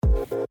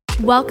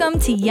Welcome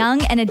to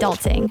Young and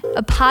Adulting,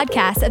 a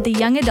podcast of the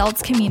young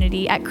adults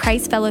community at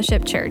Christ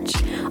Fellowship Church.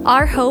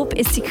 Our hope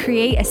is to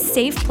create a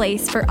safe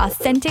place for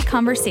authentic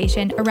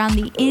conversation around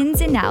the ins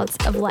and outs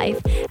of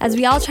life as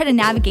we all try to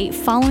navigate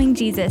following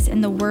Jesus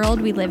in the world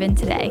we live in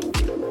today.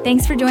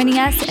 Thanks for joining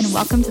us and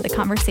welcome to the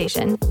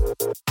conversation.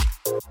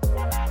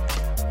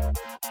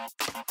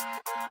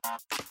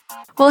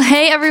 Well,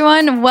 hey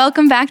everyone,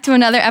 welcome back to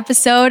another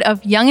episode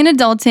of Young and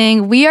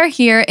Adulting. We are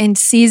here in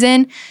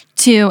season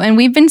 2, and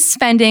we've been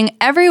spending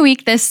every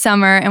week this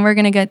summer, and we're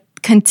going to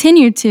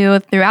continue to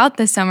throughout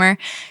the summer,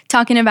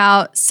 talking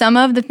about some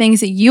of the things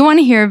that you want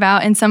to hear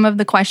about and some of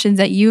the questions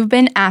that you've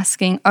been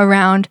asking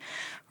around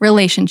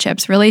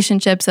relationships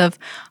of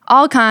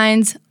all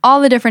kinds,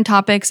 all the different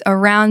topics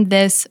around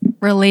this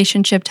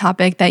relationship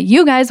topic that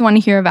you guys want to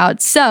hear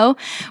about. So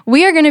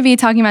we are going to be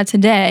talking about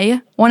today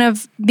one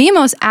of the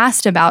most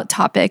asked about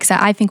topics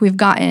that I think we've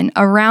gotten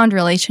around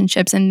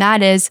relationships, and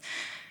that is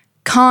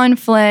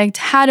conflict.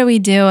 How do we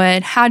do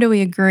it? How do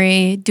we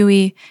agree?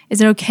 Is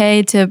it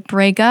okay to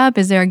break up?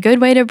 Is there a good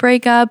way to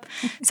break up?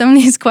 Some of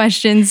these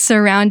questions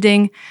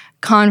surrounding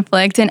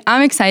conflict. And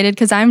I'm excited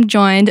because I'm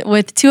joined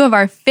with two of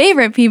our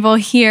favorite people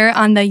here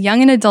on the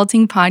Young and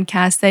Adulting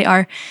podcast. They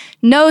are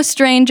no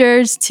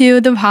strangers to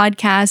the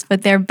podcast,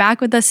 but they're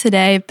back with us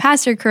today,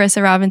 Pastor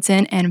Carissa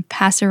Robinson and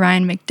Pastor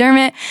Ryan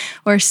McDermott.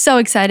 We're so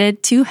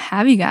excited to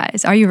have you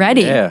guys. Are you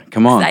ready? Yeah,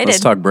 come on. Excited. Let's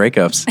talk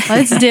breakups.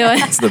 Let's do it.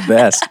 It's the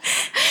best.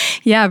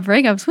 Yeah,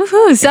 breakups.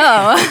 Woohoo. So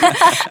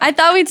I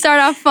thought we'd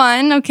start off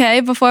fun, okay,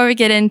 before we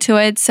get into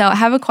it. So I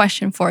have a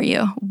question for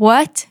you.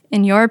 What,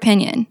 in your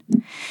opinion,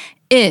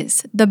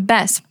 is the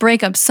best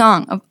breakup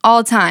song of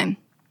all time?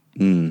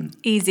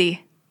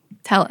 Easy.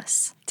 Tell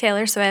us.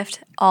 Taylor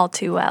Swift, All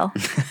Too Well.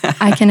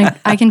 I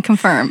can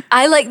confirm.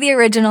 I like the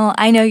original.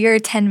 I know you're a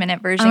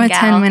 10-minute version I'm a gal.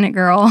 10-minute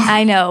girl.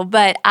 I know,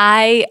 but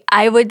I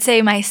would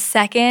say my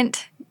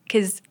second,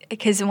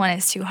 because one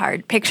is too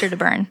hard, Picture to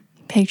Burn.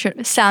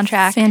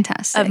 Soundtrack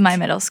Fantastic. of my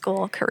middle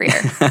school career.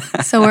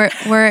 So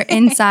we're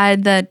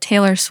inside the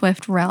Taylor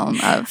Swift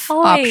realm of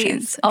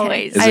options. Okay.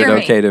 Always. Is it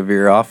okay to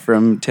veer off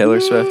from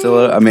Taylor Swift a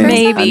little? I mean,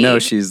 Maybe. I know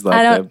she's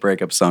like the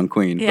breakup song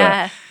queen.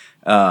 Yeah.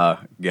 But,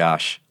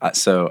 gosh.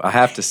 So I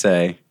have to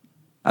say,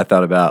 I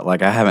thought about,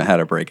 I haven't had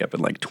a breakup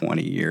in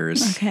 20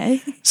 years.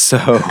 Okay.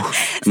 So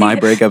my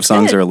breakup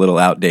songs are a little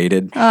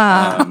outdated.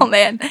 Oh,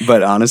 man.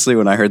 But honestly,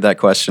 when I heard that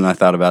question, I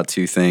thought about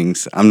two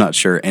things. I'm not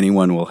sure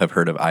anyone will have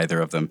heard of either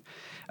of them.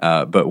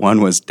 But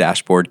one was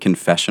Dashboard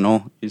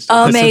Confessional.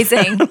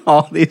 Amazing.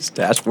 All these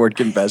Dashboard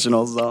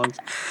Confessional songs.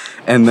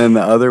 And then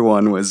the other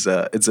one was,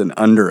 it's an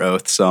Under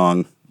Oath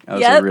song. I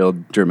was a real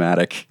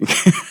dramatic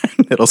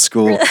middle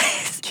school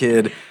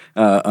kid.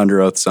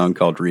 Under Oath song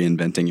called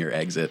Reinventing Your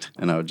Exit.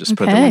 And I would just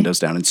put the windows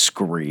down and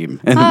scream.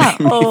 And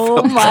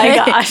Oh, my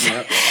gosh.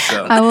 Yep,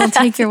 so. I will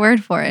take your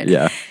word for it.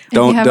 Yeah. If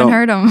you haven't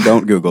heard them.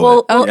 Don't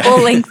Google it.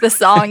 We'll link the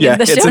song in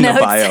the show it's in notes.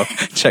 the bio.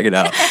 Check it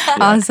out. Yeah.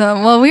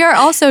 Awesome. Well, we are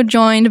also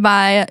joined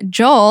by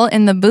Joel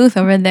in the booth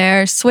over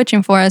there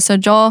switching for us. So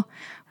Joel,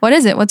 what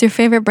is it? What's your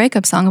favorite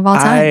breakup song of all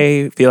time?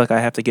 I feel like I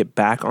have to get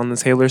back on the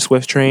Taylor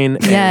Swift train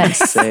and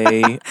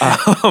say,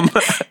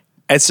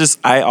 it's just,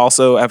 I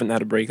also haven't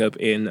had a breakup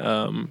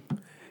in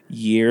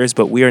years,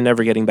 but We Are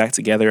Never Getting Back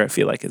Together, I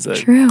feel like is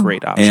a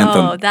great option.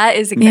 Anthem. Oh, that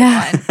is a good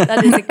one.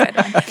 That is a good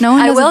one. No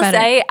one I knows it will better.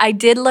 say, I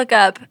did look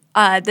up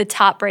the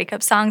top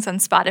breakup songs on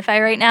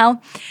Spotify right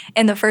now,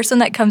 and the first one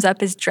that comes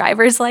up is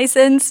Driver's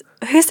License.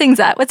 Who sings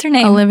that? What's her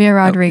name? Olivia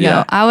Rodrigo.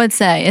 yeah. I would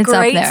say it's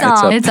Great up there.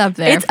 song. It's up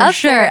there. It's for up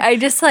sure. there. I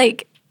just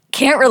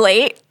can't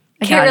relate.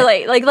 got Can't it.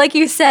 relate. Like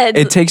you said.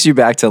 It takes you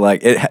back to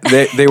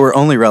they were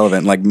only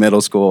relevant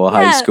middle school,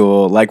 high Yeah.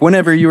 school,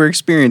 whenever you were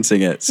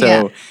experiencing it.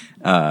 So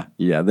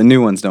the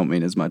new ones don't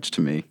mean as much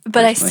to me.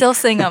 but I personally. still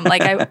sing them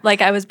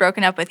like I was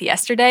broken up with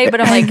yesterday, but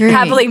I'm agree.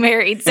 happily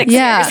married 6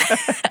 Yeah.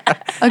 years.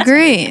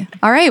 Agree.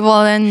 All right.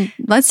 Well, then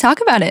let's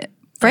talk about it.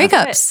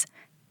 Breakups.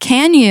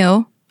 Can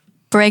you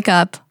break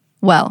up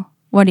well?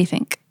 What do you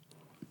think?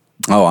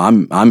 Oh,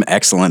 I'm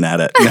excellent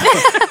at it.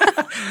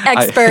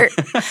 Expert.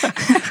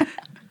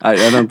 I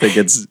don't think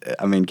it's.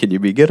 I mean, can you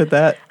be good at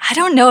that? I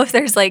don't know if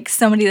there's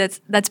somebody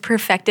that's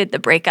perfected the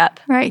breakup.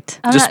 Right.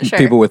 I'm Just not sure.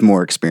 people with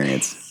more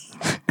experience.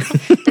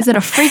 Is it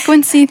a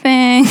frequency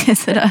thing?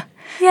 Is it a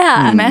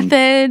Yeah.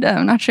 method?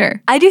 I'm not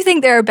sure. I do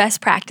think there are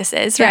best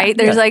practices, Yeah. right?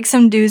 There's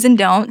some do's and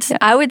don'ts. Yeah.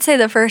 I would say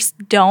the first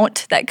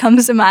don't that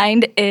comes to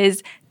mind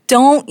is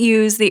don't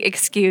use the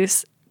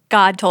excuse,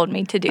 God told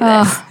me to do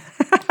this. Oh,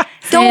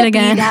 Don't it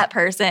again. be that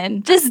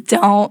person. Just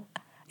don't.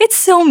 It's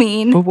so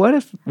mean. But what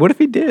if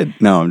he did?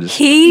 No, I'm just.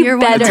 He You're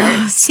one of better,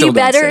 those. Still he don't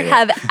better say it.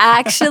 have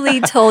actually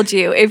told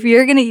you if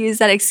you're going to use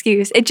that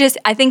excuse.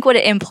 I think what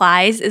it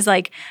implies is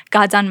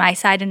God's on my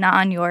side and not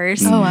on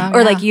yours. Oh, wow,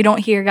 Or yeah. you don't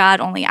hear God,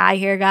 only I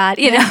hear God.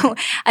 You know,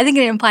 I think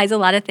it implies a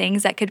lot of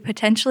things that could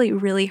potentially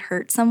really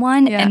hurt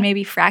someone Yeah. and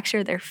maybe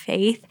fracture their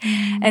faith.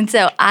 And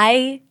so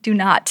I do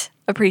not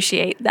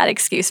appreciate that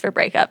excuse for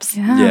breakups.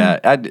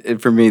 Yeah,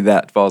 for me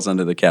that falls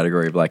under the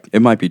category of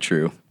it might be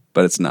true,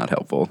 but it's not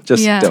helpful.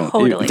 Just Yeah, don't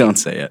totally. don't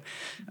say it.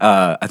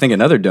 I think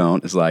another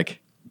don't is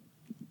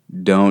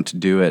don't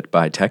do it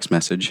by text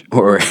message,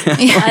 or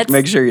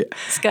make sure you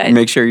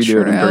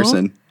do it in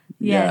person.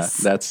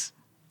 Yes. Yeah,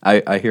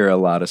 I hear a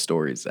lot of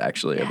stories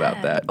actually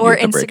about that. Or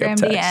Instagram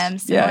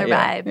DMs, similar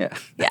vibe. Yeah,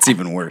 it's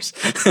even worse.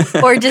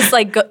 Or just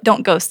like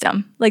don't ghost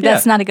them. Like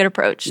that's not a good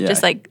approach. Yeah.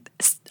 Just like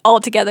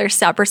altogether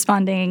stop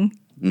responding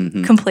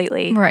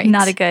completely. Right.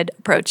 Not a good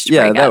approach to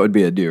Yeah, break that up. would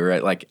be a do,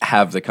 right? Like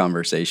have the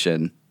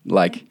conversation,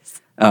 like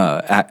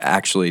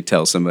actually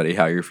tell somebody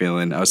how you're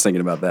feeling. I was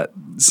thinking about that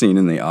scene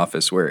in The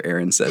Office where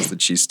Erin says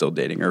that she's still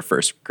dating her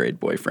first grade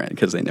boyfriend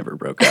because they never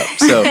broke up.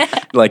 So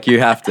like you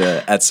have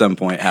to at some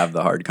point have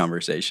the hard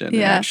conversation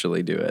and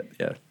actually do it.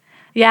 Yeah.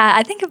 Yeah,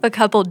 I think of a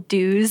couple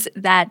do's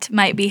that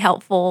might be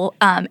helpful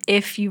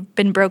if you've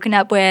been broken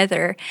up with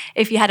or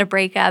if you had a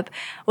breakup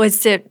was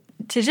to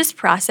just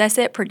process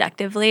it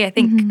productively. I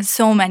think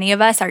so many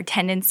of us, our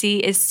tendency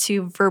is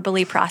to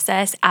verbally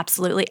process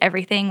absolutely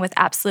everything with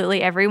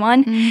absolutely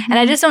everyone. And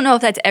I just don't know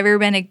if that's ever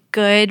been a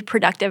good,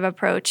 productive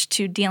approach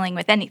to dealing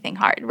with anything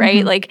hard,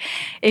 right? Like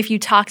if you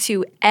talk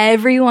to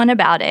everyone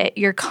about it,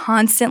 you're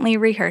constantly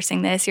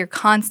rehearsing this. You're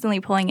constantly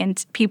pulling in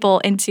people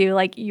into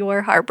like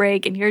your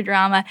heartbreak and your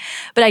drama.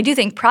 But I do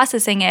think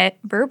processing it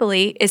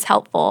verbally is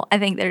helpful. I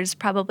think there's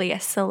probably a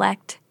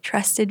select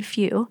trusted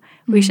few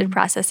we should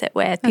process it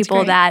with. That's people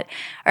great. That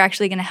are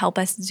actually going to help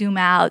us zoom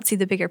out, see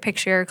the bigger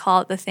picture,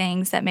 call out the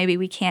things that maybe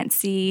we can't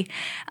see.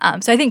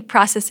 So I think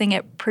processing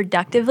it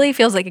productively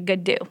feels like a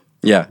good do.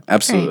 Yeah,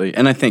 absolutely. Right.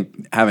 And I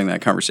think having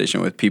that conversation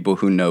with people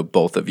who know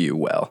both of you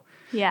well.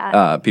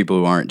 Yeah. People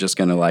who aren't just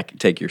going to like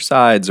take your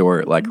sides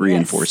or like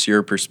reinforce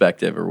your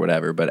perspective or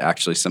whatever, but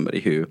actually somebody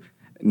who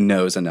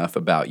knows enough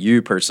about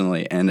you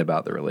personally and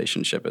about the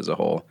relationship as a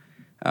whole.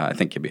 I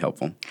think can be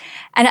helpful.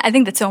 And I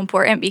think that's so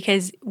important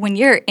because when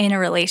you're in a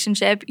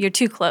relationship, you're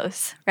too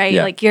close, right?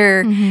 Yeah. Like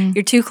you're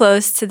too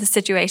close to the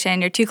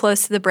situation, you're too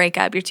close to the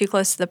breakup, you're too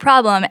close to the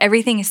problem.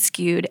 Everything is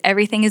skewed,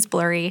 everything is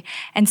blurry.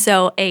 And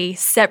so a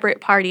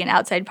separate party, an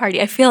outside party,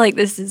 I feel like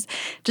this is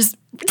just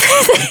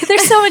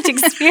there's so much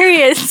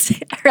experience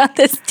around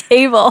this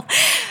table.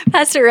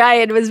 Pastor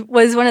Ryan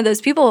was one of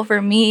those people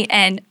for me,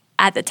 and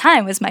at the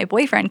time was my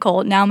boyfriend,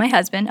 Cole, now my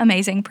husband.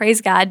 Amazing.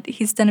 Praise God.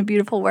 He's done a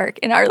beautiful work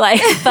in our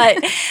life.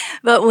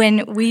 But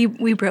when we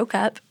broke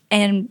up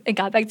and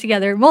got back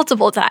together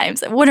multiple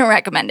times, I wouldn't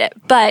recommend it.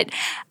 But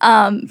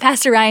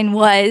Pastor Ryan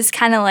was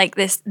kind of like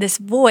this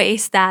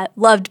voice that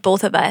loved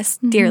both of us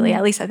dearly,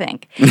 at least I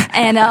think.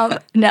 And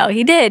no,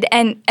 he did.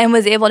 And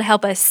was able to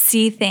help us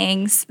see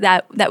things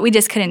that we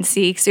just couldn't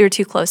see because we were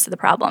too close to the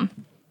problem.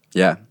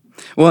 Yeah.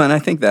 Well, and I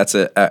think that's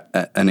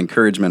an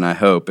encouragement, I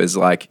hope, is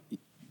like,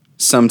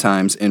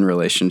 sometimes in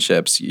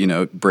relationships,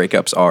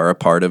 breakups are a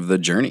part of the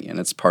journey and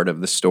it's part of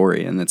the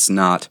story and it's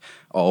not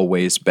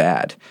always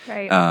bad.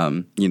 Right.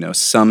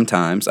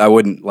 Sometimes I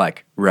wouldn't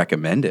like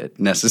recommend it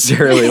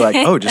necessarily like,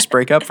 oh, just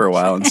break up for a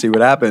while and see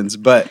what happens.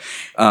 But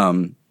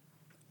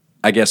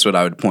I guess what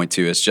I would point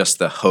to is just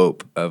the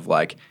hope of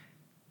like,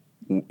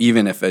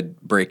 even if a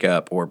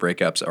breakup or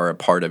breakups are a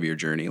part of your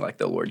journey, like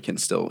the Lord can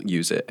still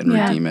use it and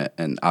redeem it,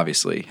 and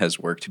obviously has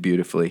worked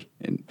beautifully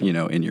in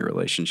your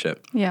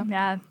relationship.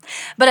 Yeah.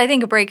 But I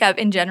think a breakup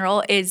in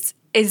general is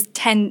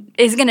going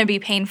to be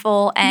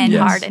painful and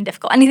hard and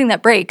difficult. Anything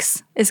that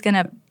breaks is going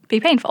to be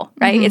painful,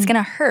 right? It's going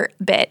to hurt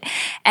a bit,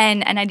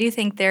 and I do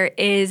think there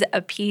is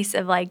a piece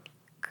of like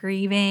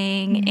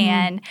grieving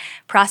and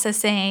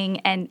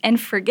processing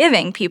and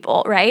forgiving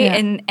people, right? Yeah.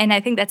 And I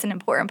think that's an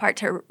important part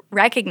to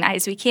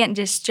recognize. We can't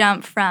just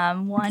jump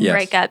from one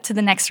breakup to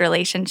the next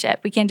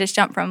relationship. We can't just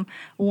jump from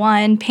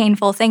one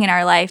painful thing in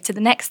our life to the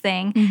next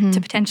thing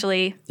to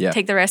potentially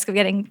take the risk of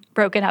getting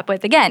broken up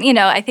with again.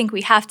 I think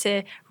we have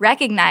to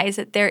recognize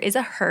that there is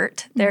a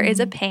hurt, there is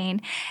a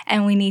pain,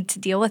 and we need to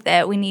deal with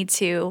it. We need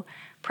to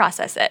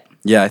process it.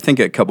 Yeah, I think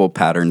a couple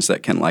patterns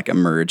that can like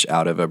emerge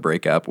out of a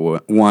breakup.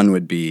 One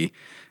would be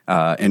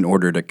in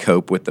order to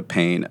cope with the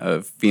pain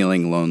of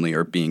feeling lonely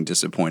or being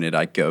disappointed,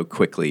 I go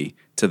quickly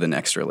to the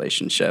next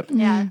relationship,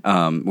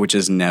 which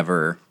is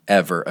never,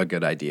 ever a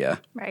good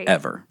idea,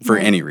 ever, for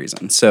any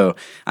reason. So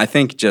I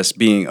think just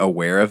being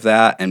aware of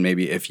that, and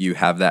maybe if you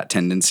have that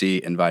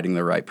tendency, inviting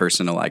the right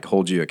person to like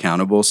hold you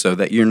accountable so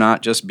that you're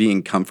not just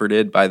being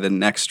comforted by the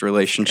next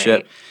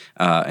relationship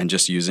and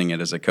just using it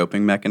as a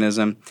coping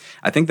mechanism.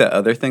 I think the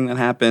other thing that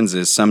happens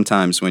is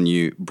sometimes when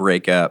you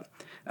break up,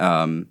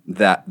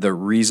 that the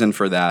reason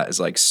for that is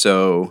like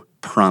so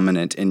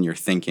prominent in your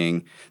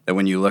thinking that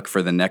when you look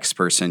for the next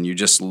person, you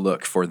just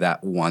look for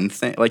that one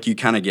thing. Like you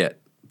kind of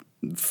get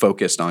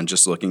focused on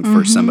just looking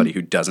for somebody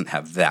who doesn't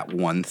have that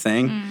one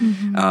thing.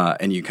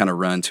 And you kind of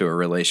run to a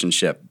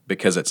relationship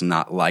because it's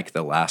not like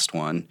the last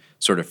one,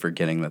 sort of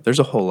forgetting that there's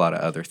a whole lot of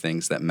other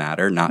things that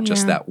matter, not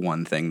just that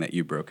one thing that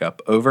you broke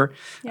up over.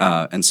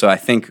 And so I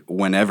think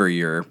whenever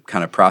you're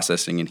kind of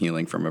processing and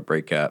healing from a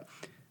breakup,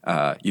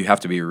 you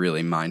have to be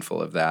really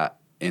mindful of that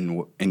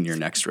in your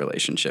next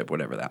relationship,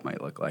 whatever that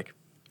might look like.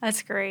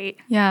 That's great.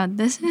 Yeah,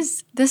 this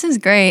is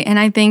great. And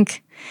I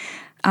think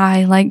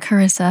I, like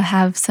Carissa,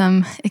 have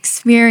some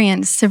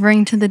experience to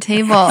bring to the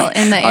table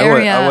in the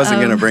area. I wasn't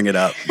going to bring it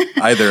up,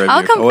 either of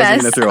I'll you. confess, I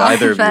wasn't going to throw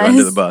either of you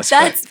under the bus.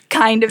 That's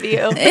kind of you.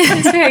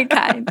 It's very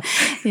kind.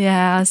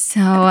 Yeah,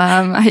 so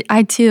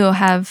I too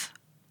have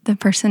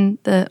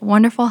the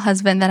wonderful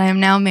husband that I am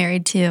now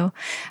married to.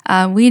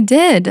 We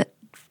did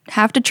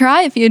have to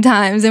try a few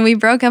times, and we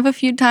broke up a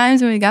few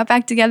times, and we got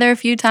back together a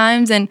few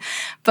times, and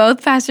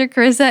both Pastor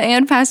Carissa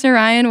and Pastor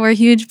Ryan were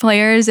huge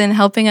players in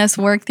helping us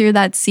work through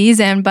that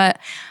season. But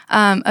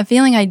a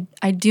feeling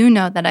I do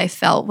know that I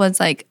felt was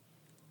like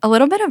a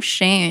little bit of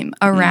shame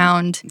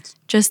around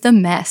just the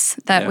mess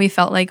that we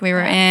felt like we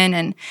were in,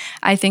 and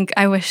I think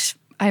I wish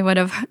I would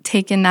have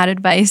taken that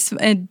advice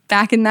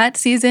back in that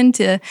season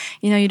to,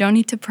 you don't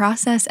need to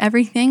process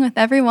everything with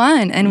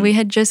everyone. And we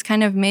had just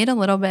kind of made a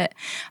little bit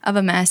of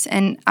a mess.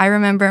 And I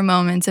remember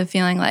moments of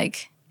feeling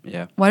like,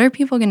 what are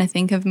people going to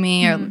think of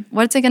me? Or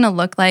what's it going to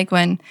look like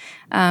when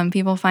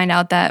people find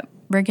out that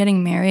we're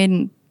getting married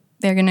and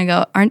they're going to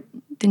go,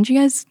 didn't you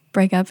guys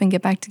break up and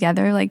get back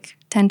together like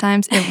 10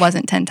 times? It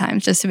wasn't 10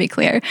 times, just to be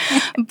clear.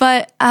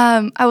 But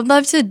I would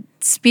love to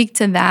speak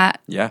to that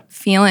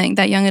feeling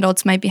that young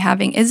adults might be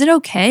having. Is it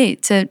okay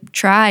to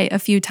try a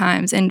few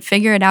times and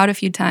figure it out a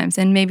few times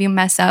and maybe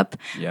mess up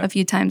a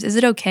few times? Is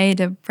it okay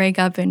to break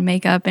up and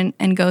make up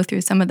and go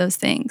through some of those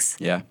things?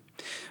 Yeah.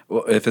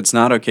 Well, if it's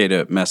not okay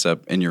to mess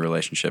up in your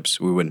relationships,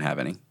 we wouldn't have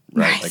any,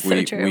 right?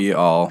 Like we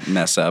all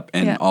mess up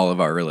in all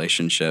of our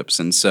relationships.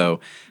 And so,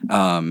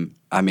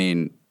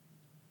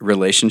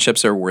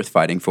 relationships are worth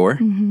fighting for.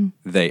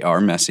 They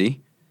are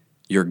messy.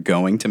 You're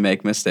going to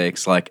make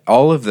mistakes. Like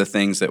all of the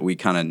things that we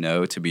kind of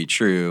know to be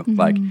true,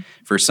 like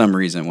for some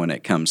reason when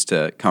it comes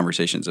to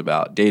conversations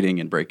about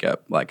dating and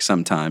breakup, like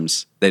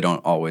sometimes they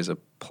don't always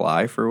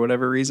apply for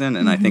whatever reason.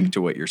 And I think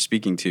to what you're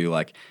speaking to,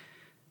 like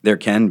there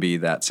can be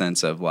that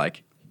sense of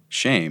like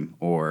shame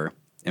or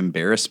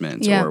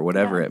embarrassment or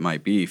whatever it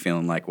might be,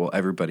 feeling like, well,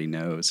 everybody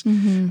knows.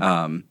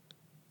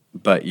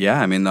 But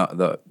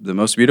the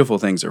most beautiful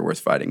things are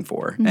worth fighting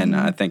for. And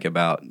I think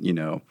about,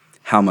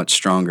 how much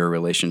stronger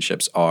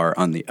relationships are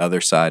on the other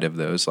side of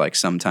those, like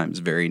sometimes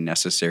very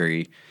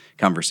necessary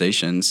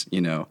conversations,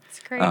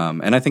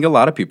 and I think a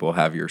lot of people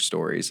have your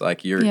stories,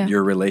 like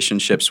your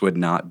relationships would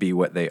not be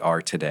what they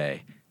are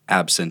today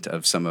absent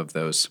of some of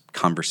those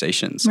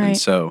conversations. Right. And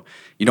so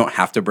you don't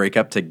have to break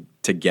up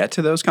to get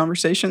to those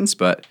conversations,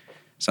 but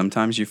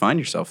sometimes you find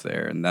yourself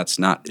there, and that's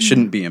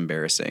shouldn't be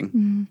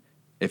embarrassing.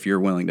 If you're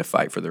willing to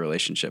fight for the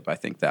relationship, I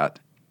think that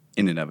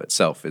in and of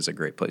itself is a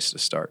great place to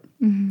start.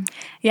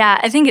 Yeah,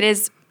 I think it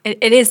is.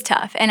 It is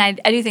tough, and I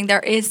do think there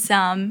is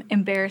some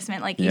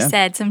embarrassment, like you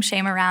said, some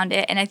shame around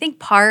it. And I think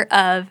part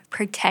of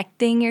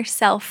protecting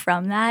yourself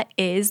from that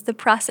is the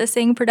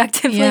processing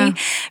productively.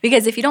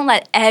 Because if you don't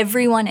let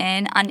everyone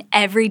in on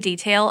every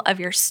detail of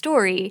your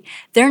story,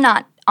 they're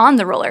not on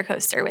the roller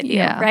coaster with you,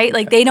 right?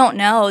 Like they don't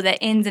know the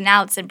ins and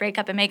outs and break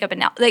up and make up and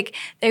now. Like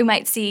they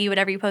might see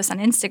whatever you post on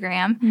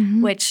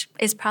Instagram, which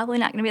is probably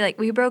not going to be like,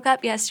 we broke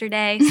up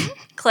yesterday.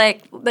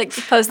 Click, like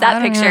post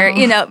that picture.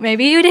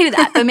 Maybe you do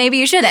that, but maybe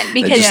you shouldn't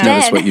because they just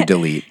notice what you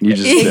delete. You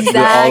just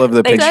all of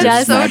the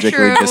pictures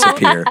magically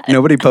disappear.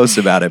 Nobody posts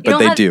about it, but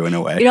they do in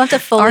a way. You don't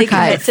have to fully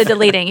commit to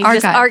deleting. You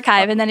just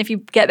archive, and then if you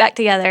get back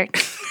together,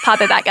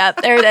 pop it back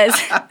up. There it is.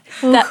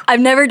 I've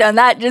never done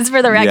that, just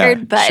for the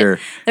record, but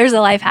there's a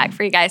life hack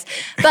for you guys.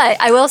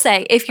 But I will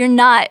say, if you're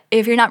not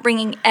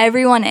bringing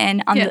everyone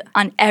in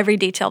on every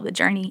detail of the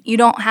journey, you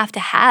don't have to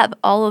have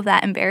all of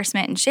that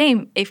embarrassment and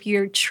shame. If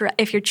you're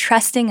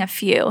trusting a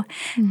few,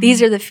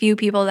 these are the few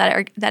people that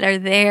are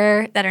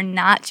there, that are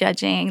not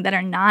judging, that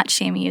are not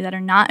shaming you, that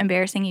are not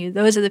embarrassing you.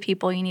 Those are the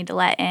people you need to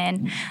let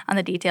in on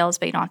the details,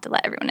 but you don't have to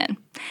let everyone in.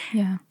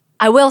 Yeah.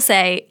 I will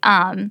say,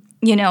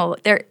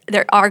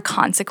 there are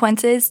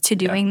consequences to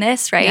doing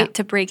this, right? Yeah.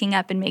 To breaking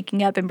up and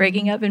making up and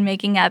breaking up and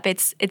making up.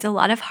 It's a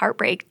lot of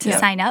heartbreak to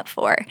sign up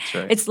for.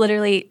 Right. It's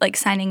literally like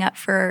signing up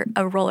for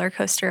a roller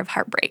coaster of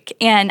heartbreak.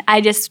 And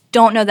I just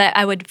don't know that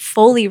I would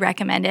fully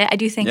recommend it. I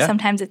do think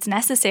sometimes it's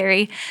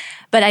necessary,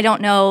 but I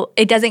don't know.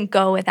 It doesn't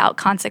go without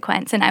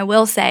consequence. And I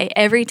will say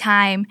every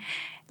time,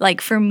 like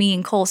for me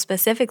and Cole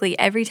specifically,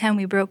 every time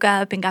we broke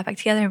up and got back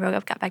together and broke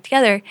up, got back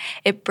together,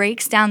 it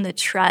breaks down the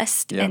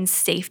trust and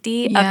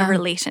safety of a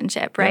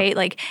relationship, right?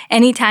 Like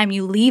anytime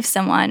you leave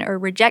someone or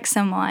reject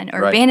someone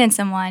or abandon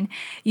someone,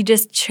 you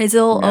just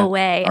chisel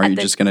away. Are you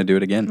just going to do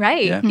it again?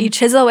 Right. Yeah. You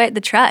chisel away at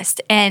the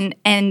trust and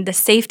the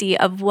safety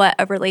of what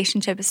a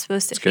relationship is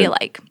supposed to feel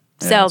like.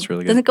 So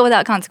it doesn't go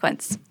without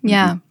consequence.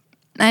 Yeah. And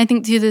I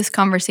think through this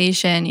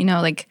conversation,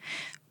 like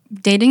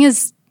dating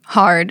is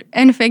hard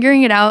and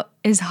figuring it out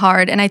is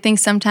hard. And I think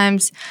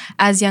sometimes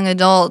as young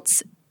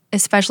adults,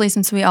 especially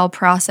since we all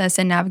process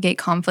and navigate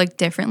conflict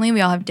differently, we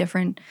all have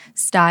different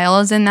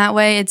styles in that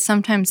way. It's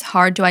sometimes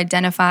hard to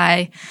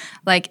identify,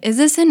 like, is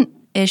this an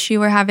issue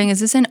we're having? Is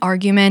this an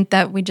argument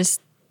that we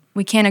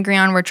can't agree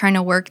on, we're trying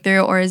to work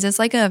through? Or is this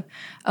like a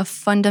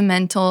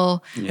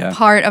fundamental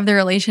part of the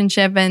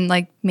relationship and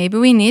like maybe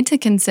we need to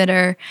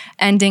consider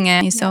ending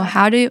it? So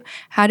how do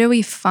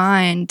we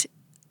find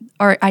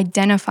or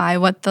identify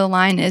what the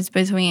line is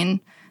between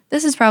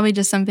this is probably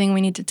just something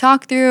we need to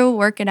talk through,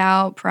 work it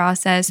out,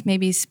 process,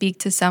 maybe speak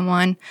to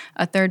someone,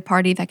 a third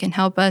party that can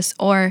help us,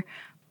 or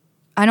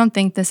I don't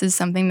think this is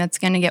something that's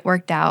going to get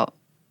worked out.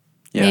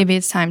 Yeah. Maybe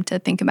it's time to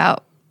think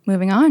about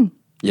moving on.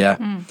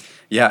 Yeah.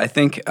 Yeah, I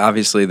think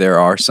obviously there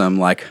are some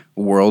like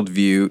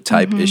worldview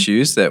type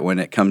issues that when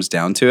it comes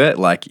down to it,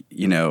 like,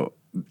 you know,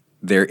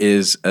 there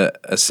is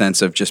a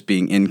sense of just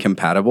being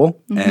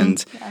incompatible.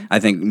 And I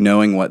think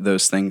knowing what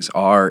those things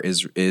are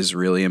is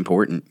really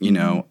important. You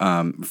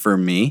know, for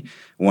me,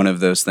 one of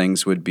those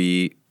things would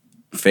be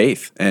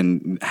faith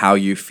and how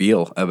you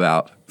feel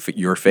about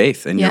your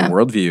faith and your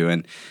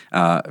worldview.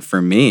 And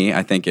for me,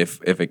 I think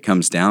if it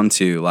comes down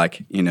to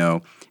like, you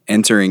know,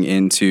 entering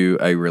into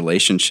a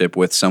relationship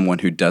with someone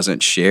who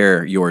doesn't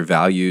share your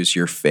values,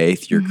 your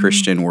faith, your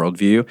Christian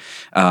worldview,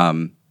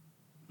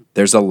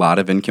 there's a lot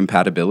of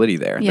incompatibility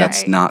there. Yeah.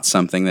 That's not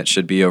something that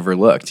should be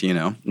overlooked, you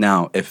know.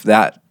 Now, if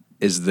that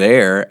is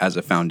there as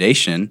a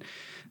foundation,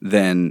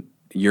 then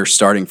you're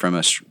starting from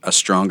a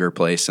stronger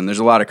place. And there's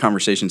a lot of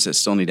conversations that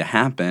still need to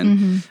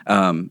happen.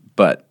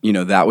 But, you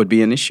know, that would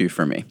be an issue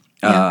for me.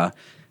 Yeah.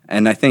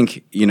 And I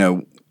think, you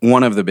know,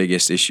 one of the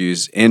biggest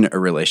issues in a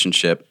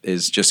relationship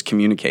is just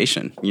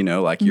communication. You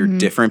know, like you're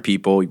different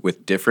people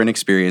with different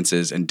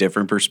experiences and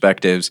different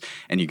perspectives,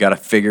 and you got to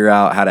figure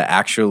out how to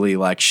actually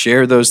like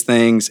share those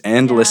things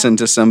and listen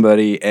to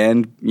somebody,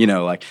 and you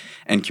know, like,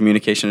 and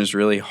communication is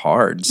really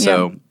hard.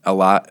 So a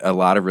lot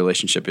of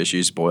relationship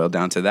issues boil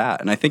down to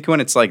that. And I think when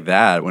it's like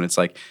that, when it's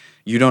like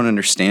you don't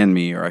understand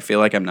me, or I feel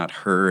like I'm not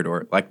heard,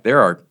 or like there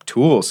are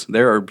tools,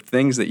 there are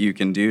things that you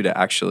can do to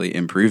actually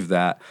improve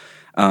that.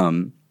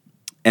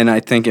 And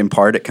I think in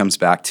part it comes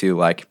back to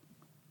like,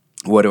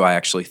 what do I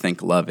actually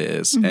think love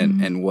is,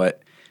 and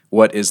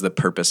what is the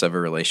purpose of a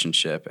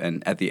relationship?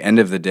 And at the end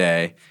of the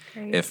day,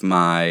 if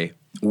my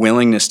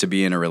willingness to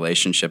be in a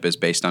relationship is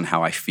based on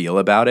how I feel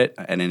about it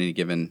at any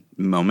given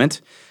moment,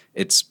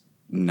 it's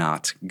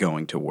not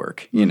going to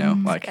work, you know,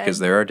 like, because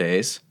there are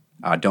days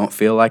I don't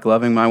feel like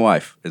loving my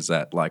wife. Is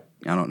that like,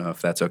 I don't know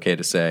if that's okay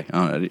to say, I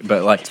don't know,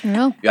 but like,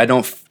 I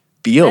don't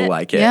feel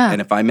like it. And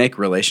if I make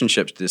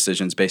relationship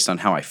decisions based on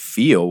how I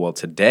feel, well,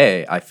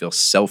 today I feel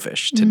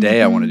selfish.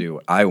 Today I want to do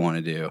what I want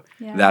to do.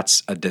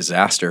 That's a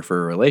disaster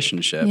for a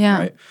relationship,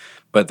 right?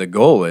 But the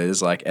goal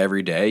is like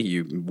every day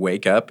you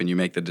wake up and you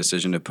make the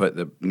decision to put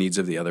the needs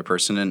of the other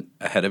person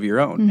ahead of your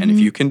own. And if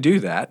you can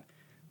do that,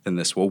 then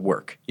this will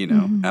work, you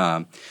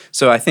know?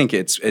 So I think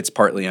it's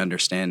partly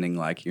understanding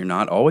like you're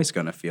not always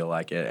going to feel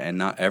like it, and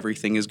not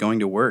everything is going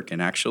to work.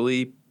 And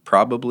actually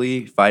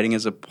probably fighting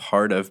is a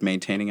part of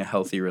maintaining a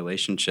healthy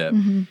relationship.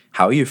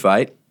 How you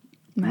fight,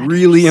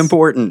 really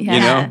important, you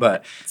know,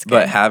 but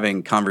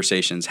having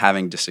conversations,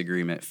 having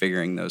disagreement,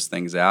 figuring those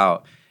things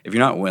out. If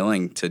you're not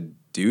willing to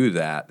do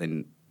that,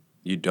 then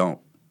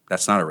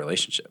that's not a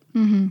relationship.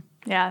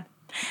 Yeah.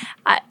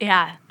 I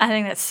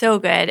think that's so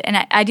good.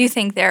 And I do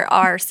think there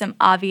are some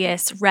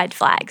obvious red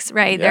flags,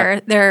 right?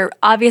 There are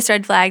obvious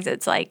red flags.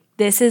 It's like,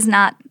 this is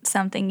not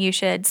something you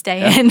should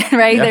stay in,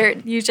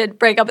 right? You should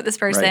break up with this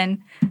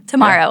person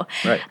tomorrow.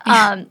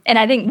 And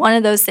I think one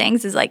of those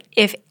things is like,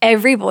 if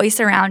every voice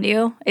around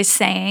you is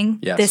saying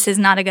this is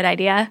not a good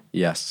idea,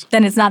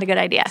 then it's not a good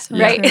idea,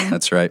 right?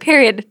 That's right.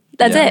 Period.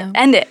 That's it.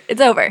 End it.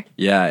 It's over.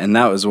 Yeah, and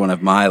that was one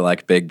of my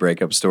like big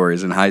breakup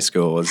stories in high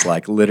school. Was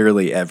like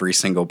literally every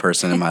single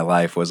person in my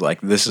life was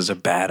like, "This is a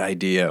bad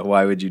idea.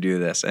 Why would you do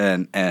this?"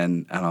 And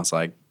I was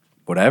like,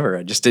 "Whatever."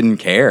 I just didn't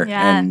care.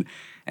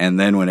 And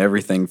then when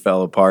everything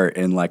fell apart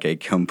in like a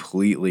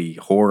completely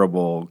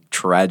horrible,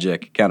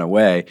 tragic kind of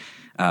way,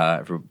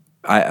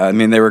 I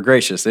mean, they were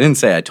gracious. They didn't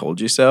say I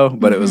told you so,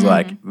 but it was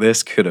like,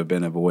 this could have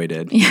been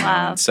avoided.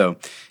 Wow. So,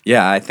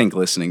 yeah, I think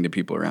listening to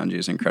people around you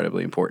is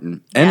incredibly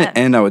important.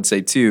 And I would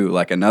say, too,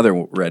 like another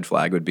red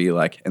flag would be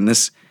like, and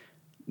this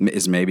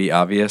is maybe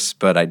obvious,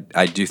 but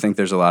I do think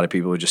there's a lot of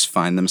people who just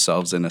find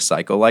themselves in a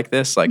cycle like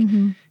this. Like,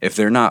 if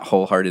they're not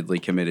wholeheartedly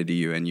committed to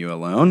you and you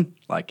alone,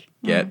 like,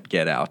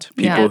 get out.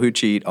 People who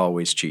cheat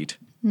always cheat.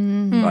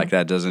 Like,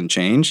 that doesn't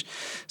change.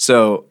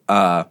 So,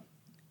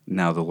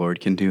 now the Lord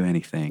can do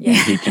anything.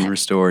 He can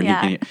restore. And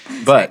he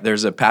can, but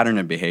there's a pattern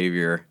of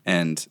behavior,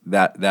 and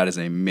that is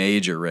a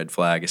major red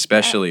flag,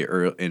 especially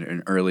in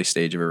an early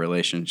stage of a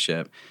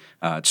relationship.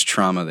 It's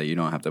trauma that you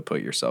don't have to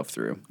put yourself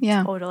through.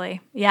 Yeah,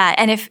 totally. Yeah,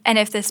 and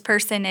if this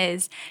person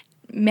is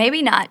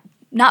maybe not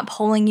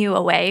pulling you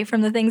away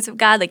from the things of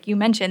God, like you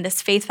mentioned,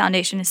 this faith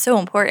foundation is so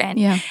important.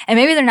 Yeah, and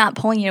maybe they're not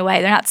pulling you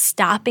away. They're not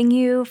stopping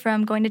you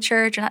from going to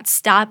church. They're not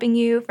stopping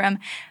you from,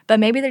 but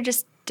maybe they're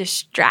just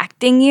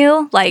distracting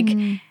you, like,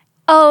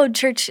 oh,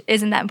 church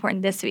isn't that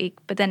important this week,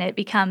 but then it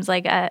becomes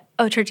like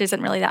church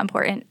isn't really that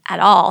important at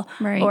all,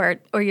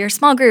 right? Or your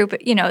small group,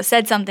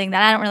 said something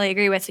that I don't really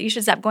agree with, so you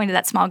should stop going to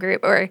that small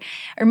group, or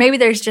maybe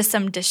there's just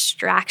some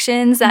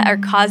distractions that are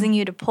causing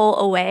you to pull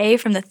away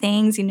from the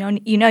things you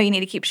need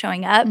to keep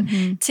showing up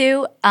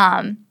to.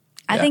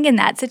 I think in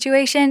that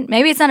situation,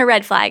 maybe it's not a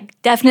red flag,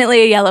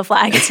 definitely a yellow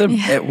flag.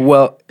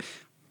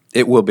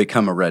 It will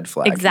become a red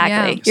flag.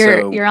 Exactly.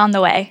 You're on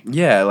the way.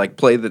 Yeah, like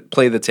play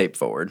the tape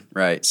forward,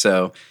 right?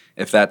 So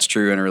if that's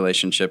true in a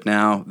relationship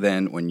now,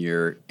 then when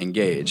you're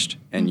engaged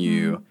and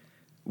you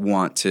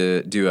want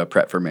to do a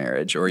prep for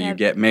marriage, or you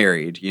get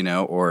married, you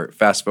know, or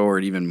fast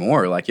forward even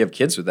more, like you have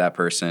kids with that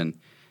person,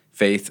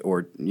 faith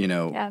or, you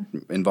know,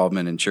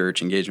 involvement in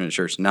church, engagement in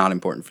church, not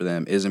important for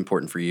them, is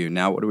important for you.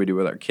 Now, what do we do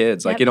with our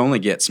kids? Like, it only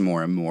gets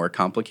more and more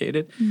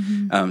complicated.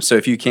 So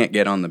if you can't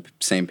get on the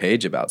same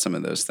page about some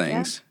of those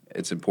things,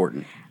 it's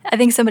important. I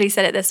think somebody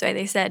said it this way.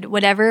 They said,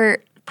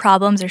 whatever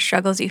problems or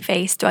struggles you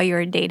faced while you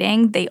were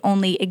dating, they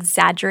only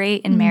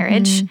exaggerate in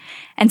marriage.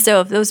 And so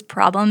if those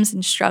problems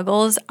and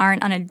struggles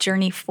aren't on a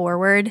journey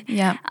forward,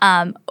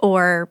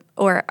 or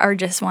are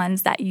just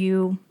ones that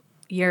you're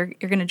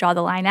going to draw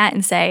the line at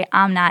and say,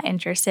 I'm not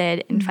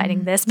interested in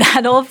fighting this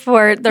battle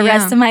for the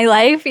rest of my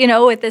life, you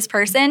know, with this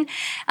person,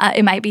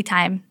 it might be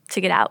time to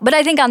get out. But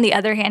I think on the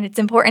other hand, it's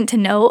important to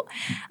note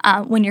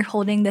when you're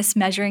holding this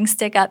measuring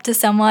stick up to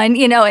someone,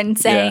 you know, and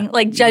saying,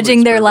 like,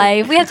 judging their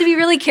life, we have to be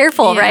really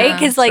careful, right?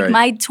 Because, like,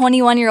 my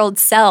 21-year-old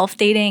self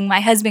dating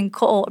my husband,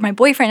 Cole, my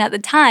boyfriend at the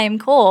time,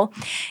 Cole,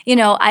 you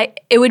know,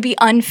 it would be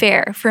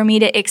unfair for me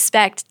to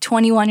expect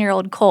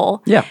 21-year-old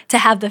Cole to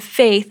have the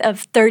faith of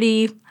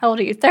 30, how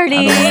old are you, 30?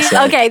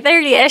 Okay,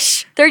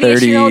 30-ish,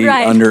 30-ish-year-old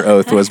Ryan. Under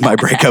Oath was my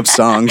breakup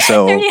song,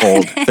 so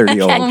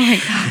 30 old. Oh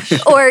my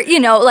gosh. Or, you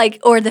know,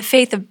 like, or the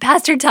faith of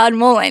Pastor Todd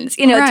Mullins.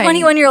 You know,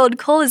 21-year-old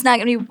Cole is not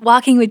going to be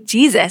walking with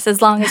Jesus as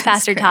long as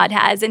Pastor Todd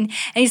has, and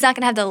he's not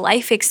going to have the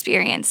life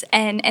experience.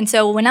 And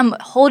so when I'm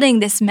holding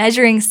this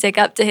measuring stick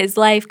up to his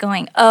life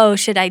going, oh,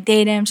 should I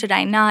date him? Should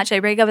I not? Should I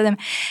break up with him?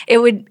 It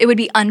would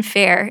be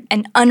unfair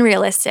and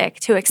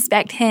unrealistic to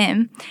expect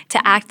him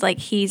to act like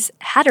he's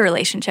had a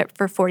relationship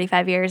for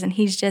 45 years and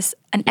he's just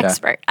an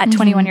expert at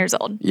 21 years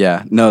old.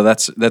 Yeah, no,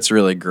 that's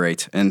really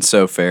great and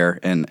so fair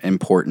and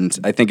important.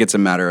 I think it's a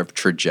matter of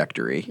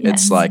trajectory.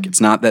 It's like, it's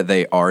not that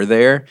they are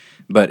there,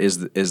 but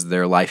is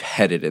their life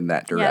headed in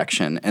that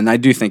direction? And I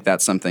do think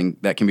that's something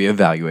that can be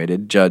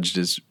evaluated, judged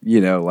as, you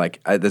know,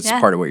 like that's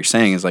part of what you're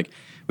saying is like,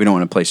 we don't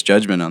want to place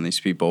judgment on these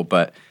people,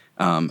 but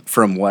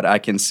from what I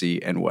can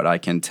see and what I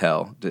can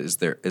tell, is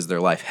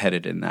their life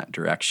headed in that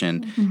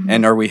direction?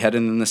 And are we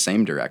headed in the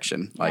same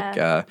direction? Like,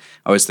 I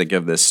always think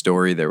of this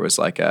story. There was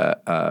like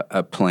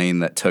a plane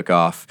that took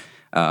off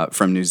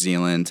from New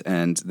Zealand,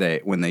 and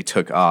when they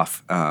took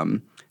off,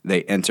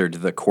 they entered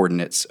the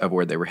coordinates of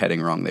where they were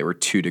heading wrong. They were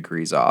 2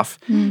 degrees off.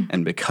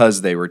 And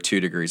because they were 2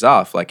 degrees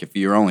off, like if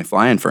you're only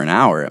flying for an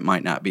hour, it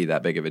might not be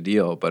that big of a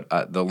deal. But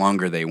the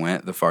longer they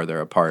went, the farther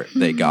apart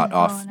they got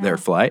off their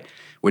flight,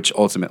 which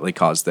ultimately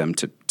caused them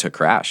to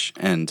crash.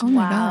 And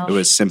it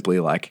was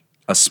simply like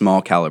a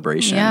small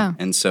calibration. Yeah.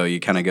 And so you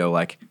kind of go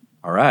like,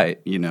 all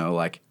right, you know,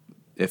 like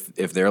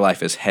if their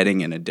life is heading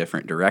in a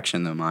different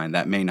direction than mine,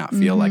 that may not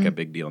feel like a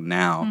big deal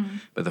now,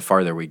 but the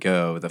farther we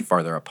go, the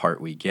farther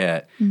apart we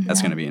get,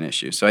 that's going to be an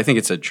issue. So I think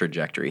it's a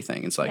trajectory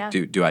thing. It's like,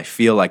 do I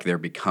feel like they're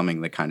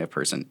becoming the kind of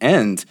person?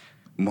 And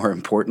more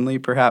importantly,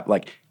 perhaps,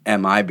 like,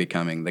 am I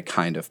becoming the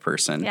kind of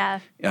person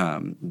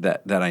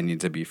that I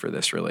need to be for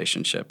this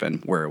relationship,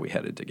 and where are we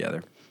headed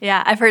together?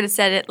 Yeah, I've heard it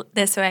said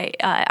this way: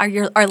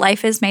 our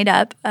life is made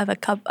up of a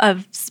cup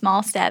of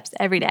small steps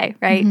every day,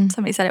 right?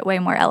 Somebody said it way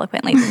more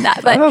eloquently than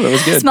that, but that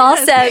was good. Small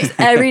steps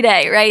every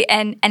day, right?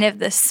 And if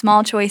the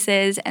small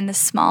choices and the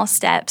small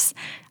steps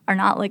are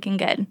not looking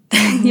good,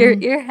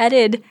 you're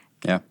headed.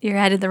 Yeah, you're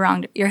headed in the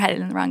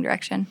wrong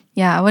direction.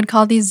 Yeah, I would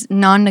call these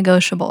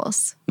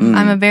non-negotiables.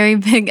 I'm a very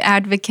big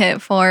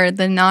advocate for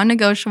the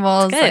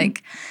non-negotiables,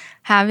 like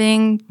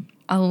having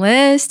a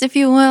list, if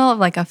you will, of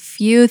like a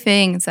few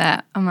things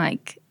that I'm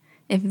like,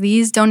 if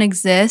these don't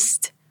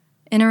exist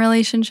in a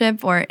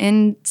relationship or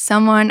in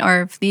someone,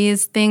 or if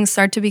these things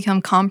start to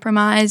become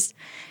compromised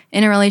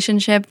in a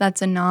relationship,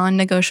 that's a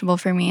non-negotiable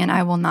for me, and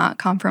I will not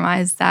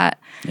compromise that.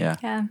 Yeah.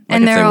 Yeah. Like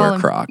and if they wear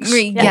Crocs.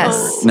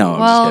 Yes. No, I'm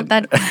well,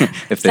 just kidding.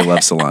 If they love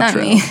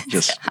cilantro.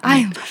 Just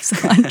I love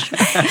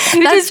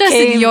cilantro. That's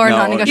just your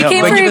non-negotiable.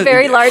 You came for a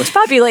very large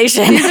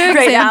population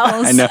right now.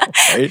 I know,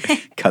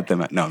 right? Cut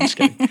them out. No, I'm just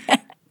kidding.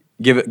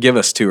 Give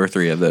us 2 or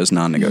 3 of those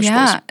non-negotiables.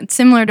 Yeah,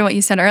 similar to what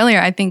you said earlier.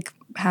 I think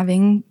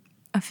having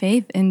a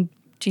faith in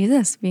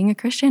Jesus, being a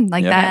Christian,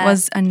 like that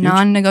was a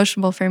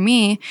non-negotiable for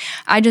me.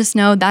 I just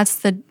know that's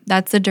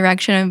the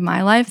direction of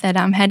my life that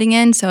I'm heading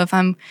in. So if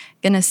I'm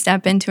gonna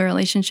step into a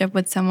relationship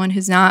with someone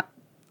who's not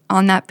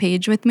on that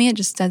page with me, it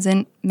just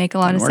doesn't make a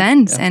lot of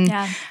sense. Yeah.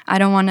 And I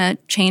don't want to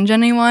change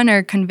anyone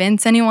or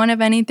convince anyone of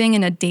anything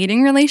in a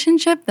dating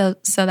relationship.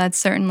 So that's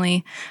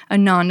certainly a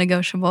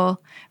non-negotiable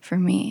for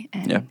me.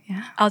 And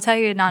I'll tell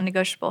you a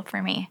non-negotiable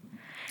for me.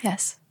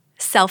 Yes.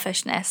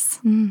 Selfishness.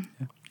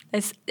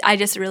 I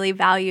just really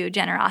value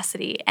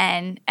generosity,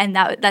 and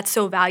that's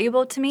so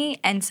valuable to me.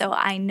 And so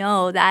I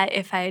know that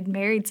if I had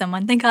married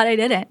someone, thank God I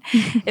didn't.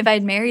 If I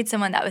had married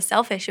someone that was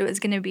selfish, it was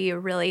going to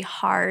be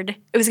hard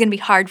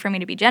for me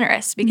to be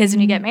generous, because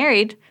when you get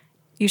married,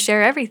 you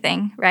share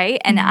everything,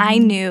 right? And I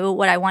knew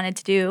what I wanted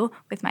to do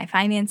with my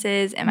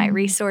finances and my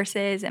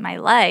resources and my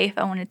life.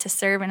 I wanted to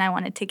serve and I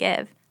wanted to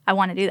give. I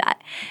want to do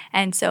that.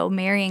 And so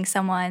marrying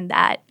someone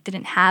that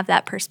didn't have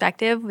that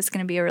perspective was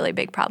going to be a really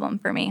big problem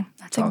for me.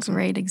 That's awesome. A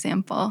great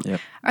example.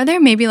 Yep. Are there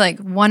maybe like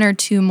one or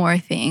two more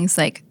things,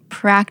 like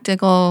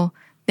practical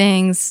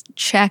things,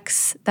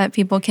 checks that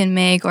people can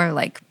make, or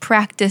like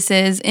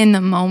practices in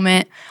the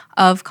moment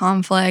of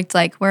conflict?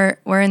 Like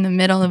we're in the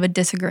middle of a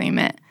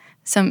disagreement.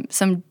 Some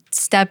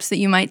steps that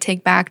you might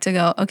take back to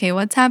go, okay,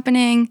 what's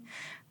happening?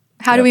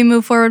 How do we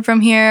move forward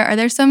from here? Are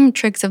there some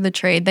tricks of the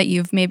trade that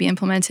you've maybe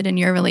implemented in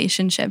your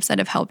relationships that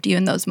have helped you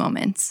in those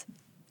moments?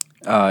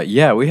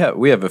 Yeah, we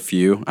have a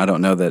few. I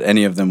don't know that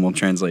any of them will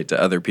translate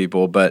to other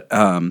people, but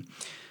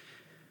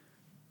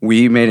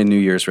we made a New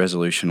Year's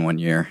resolution one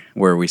year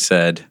where we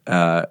said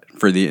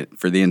for the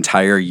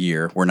entire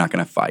year we're not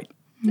going to fight.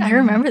 I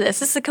remember this.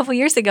 This is a couple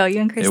years ago.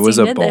 You and Christine did this,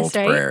 right? It was a bold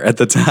prayer at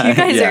the time. You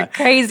guys are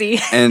crazy.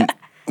 And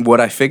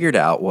what I figured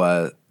out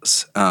was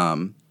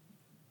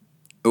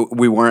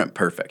we weren't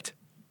perfect,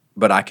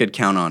 but I could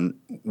count on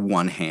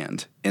one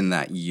hand in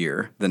that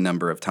year the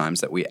number of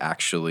times that we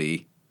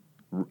actually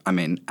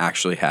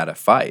had a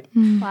fight.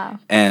 Wow.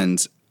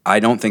 And I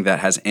don't think that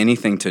has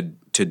anything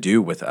to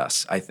do with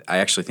us. I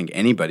actually think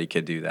anybody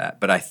could do that.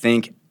 But I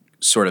think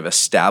sort of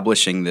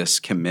establishing this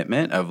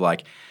commitment of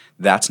like,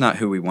 that's not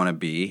who we want to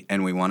be,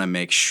 and we want to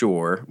make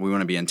sure, we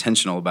want to be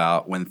intentional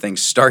about when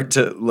things start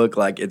to look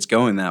like it's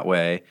going that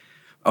way,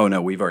 oh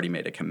no, we've already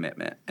made a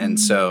commitment. And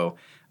so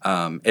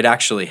it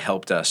actually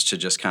helped us to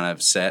just kind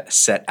of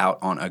set out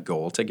on a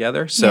goal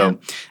together. So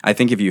I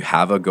think if you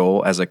have a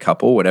goal as a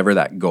couple, whatever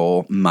that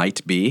goal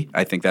might be,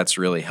 I think that's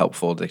really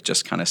helpful to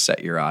just kind of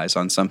set your eyes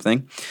on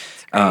something.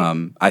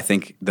 I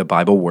think the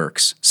Bible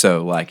works.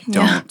 So like,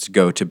 don't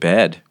go to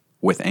bed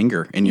with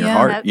anger in your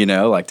heart,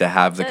 like to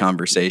have the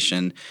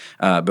conversation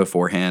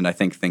beforehand. I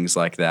think things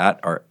like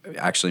that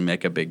actually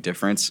make a big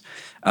difference.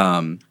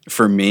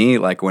 For me,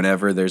 like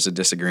whenever there's a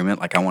disagreement,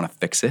 like I want to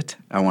fix it.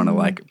 I want to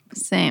like...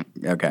 Same.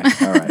 Okay,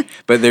 all right.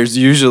 But there's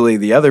usually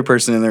the other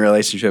person in the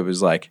relationship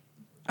who's like,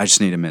 I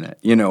just need a minute,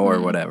 or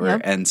whatever.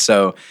 Yep. And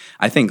so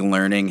I think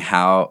learning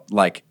how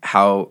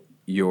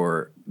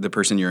the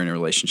person you're in a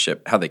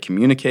relationship, how they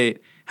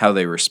communicate, how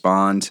they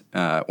respond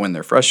when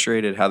they're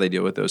frustrated, how they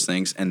deal with those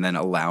things, and then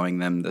allowing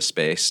them the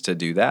space to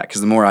do that. Because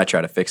the more I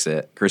try to fix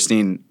it,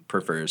 Christine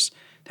prefers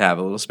to have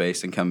a little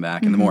space and come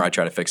back, and the more I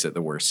try to fix it,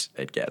 the worse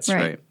it gets,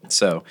 right?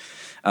 So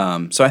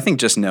I think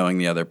just knowing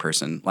the other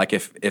person, like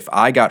if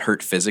I got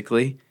hurt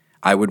physically,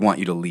 I would want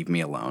you to leave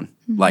me alone.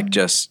 Like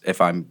just if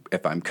I'm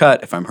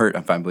cut, if I'm hurt,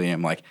 if I'm bleeding,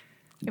 I'm like,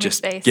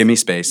 just give me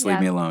space, leave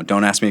me alone.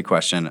 Don't ask me a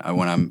question.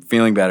 When I'm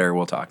feeling better,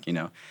 we'll talk,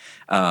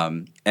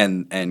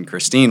 And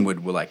Christine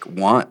would like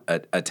want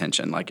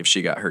attention. Like if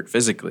she got hurt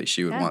physically,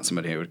 she would want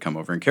somebody who would come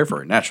over and care for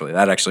her. Naturally,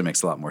 that actually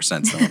makes a lot more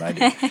sense than what I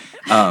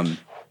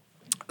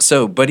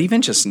do. But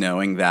even just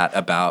knowing that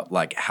about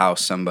like how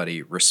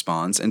somebody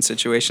responds in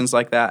situations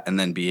like that, and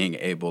then being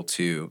able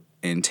to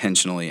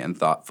intentionally and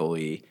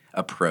thoughtfully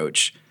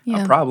approach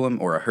a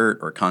problem or a hurt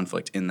or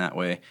conflict in that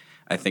way,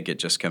 I think it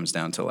just comes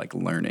down to like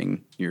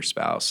learning your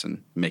spouse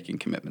and making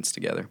commitments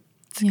together.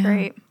 It's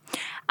great.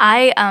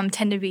 I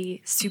tend to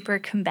be super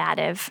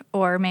combative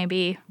or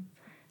maybe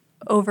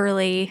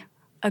overly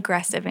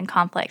aggressive in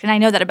conflict. And I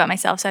know that about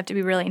myself, so I have to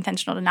be really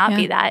intentional to not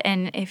be that.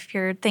 And if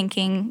you're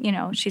thinking,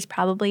 she's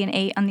probably an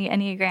 8 on the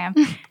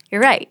Enneagram,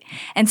 you're right.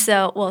 And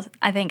so,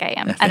 I think I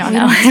am. I don't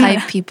know.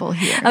 Type people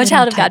here. I'm a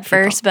child of God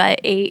first,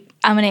 but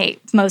I'm an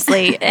 8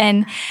 mostly.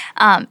 and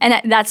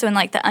that's when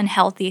like the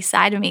unhealthy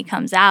side of me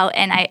comes out.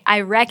 And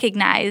I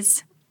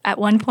recognize at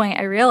one point,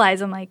 I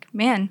realize I'm like,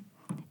 man,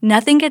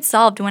 nothing gets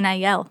solved when I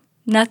yell.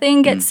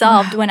 Nothing gets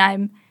solved when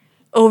I'm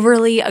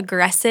overly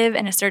aggressive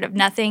and assertive.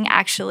 Nothing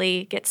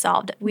actually gets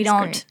solved.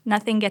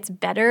 Nothing gets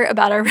better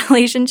about our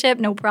relationship.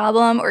 No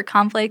problem or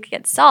conflict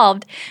gets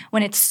solved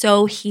when it's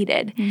so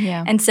heated.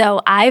 Yeah. And so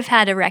I've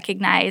had to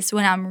recognize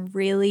when I'm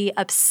really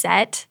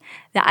upset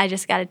that I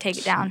just got to take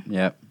it down.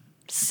 Yep.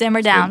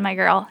 Simmer down, my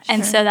girl. Sure.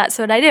 And so that's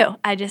what I do.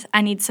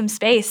 I need some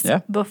space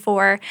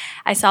before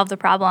I solve the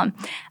problem.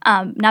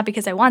 Not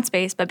because I want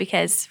space, but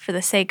because for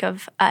the sake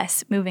of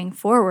us moving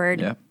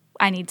forward,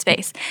 I need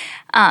space.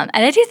 And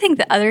I do think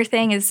the other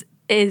thing is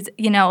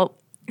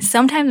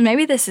sometimes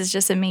maybe this is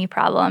just a me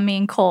problem, me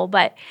and Cole,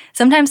 but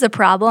sometimes the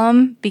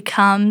problem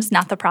becomes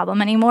not the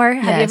problem anymore.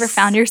 Have you ever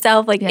found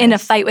yourself like in a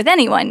fight with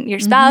anyone, your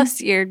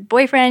spouse, your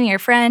boyfriend, your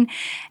friend,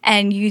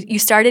 and you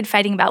started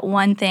fighting about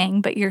one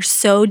thing, but you're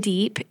so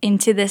deep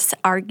into this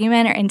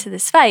argument or into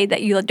this fight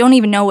that you don't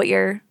even know what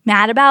you're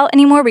mad about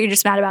anymore, but you're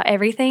just mad about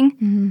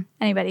everything?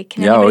 Anybody?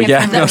 Can anybody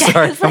have friends? No,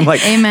 sorry. I'm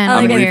like, amen.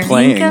 I'm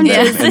replaying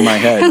that in my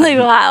head. Like,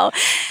 wow.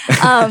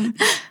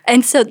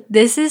 And so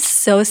this is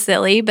so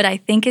silly, but I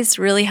think it's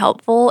really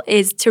helpful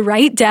is to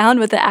write down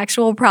what the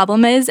actual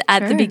problem is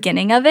at the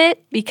beginning of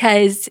it,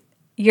 because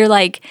you're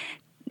like,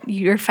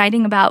 you're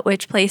fighting about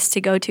which place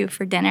to go to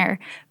for dinner,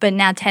 but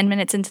now 10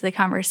 minutes into the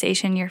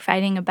conversation, you're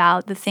fighting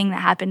about the thing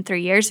that happened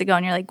 3 years ago.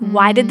 And you're like,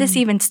 why did this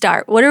even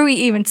start? What are we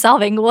even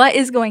solving? What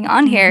is going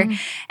on here?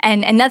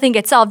 And nothing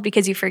gets solved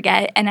because you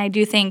forget. And I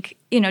do think,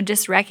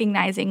 just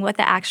recognizing what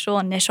the actual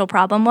initial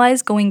problem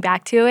was, going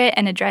back to it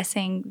and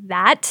addressing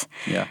that,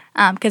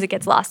 because it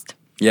gets lost.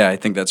 Yeah, I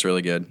think that's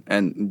really good.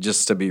 And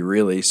just to be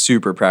really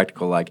super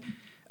practical, like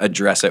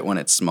address it when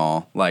it's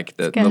small. Like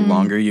the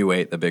longer you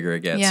wait, the bigger it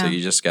gets. Yeah. So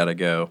you just got to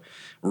go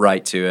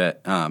right to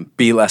it.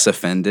 Be less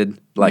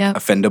offended, like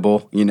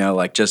offendable,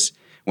 like just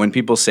when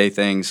people say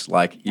things,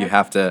 like you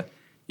have to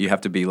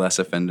be less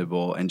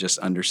offendable and just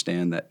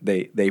understand that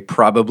they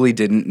probably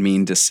didn't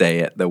mean to say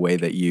it the way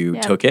that you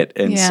took it.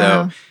 And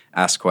so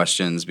ask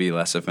questions, be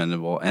less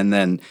offendable, and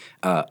then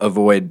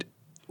avoid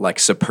like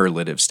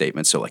superlative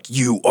statements. So like,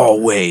 you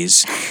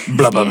always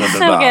blah, blah, blah, blah,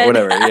 blah,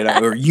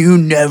 whatever, or you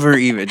never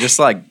even, just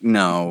like,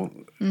 no.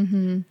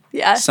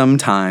 Yeah.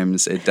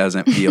 Sometimes it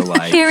doesn't feel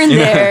like here and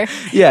there.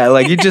 Yeah,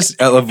 like you just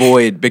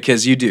avoid,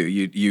 because you do.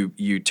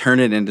 You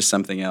turn it into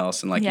something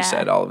else, and like you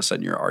said, all of a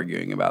sudden you're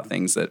arguing about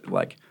things that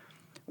like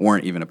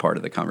weren't even a part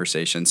of the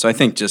conversation. So I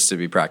think just to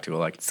be practical,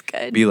 like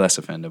be less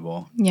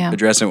offendable,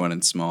 address it when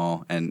it's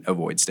small, and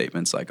avoid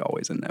statements like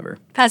always and never.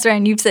 Pastor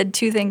Ryan, you've said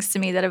two things to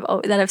me that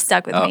have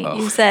stuck with me.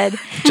 You said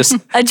just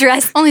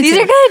address. Only these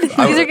two. are good.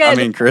 These are good. I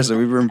mean, Carissa,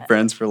 we've been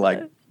friends for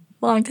like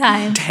long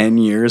time, 10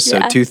 years. So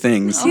two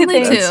things.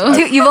 Only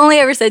two. You've only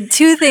ever said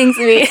two things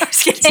to me. I'm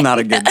just kidding. It's not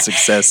a good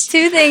success.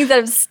 Two things that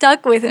have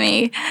stuck with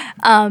me.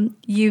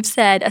 You've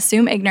said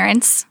assume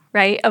ignorance.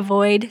 Right?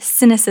 Avoid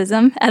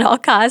cynicism at all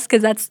costs,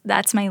 because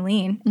that's my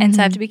lean. And so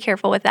I have to be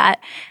careful with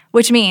that,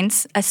 which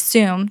means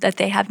assume that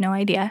they have no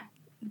idea,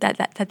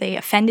 that they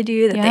offended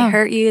you, that they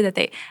hurt you,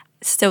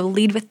 so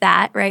lead with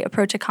that, right?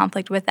 Approach a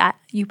conflict with that.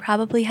 You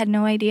probably had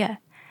no idea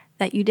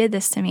that you did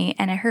this to me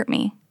and it hurt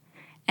me.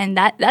 And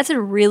that's a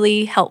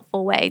really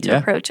helpful way to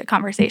approach a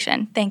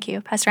conversation. Thank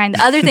you, Pastor Ryan.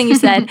 The other thing you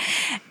said,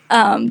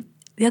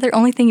 the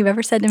only thing you've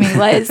ever said to me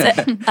was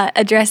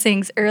address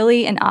things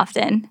early and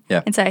often.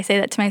 Yeah. And so I say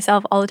that to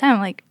myself all the time. I'm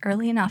like,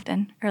 early and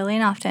often.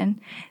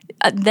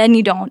 Then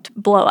you don't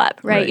blow up,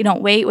 right? You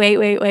don't wait,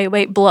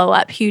 blow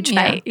up, huge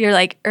fight. You're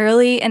like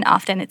early and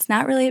often. It's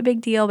not really a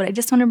big deal, but I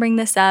just want to bring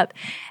this up.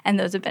 And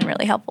those have been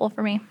really helpful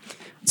for me.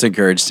 It's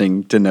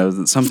encouraging to know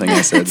that something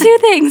I said. Two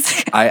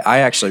things. I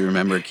actually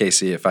remember,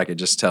 Casey, if I could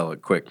just tell a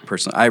quick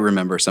personal, I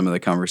remember some of the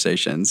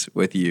conversations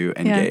with you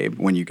and Gabe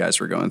when you guys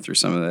were going through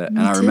some of that.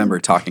 And I remember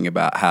talking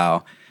about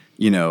how,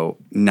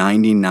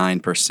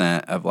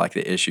 99% of like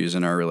the issues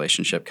in our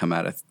relationship come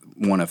out of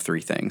one of three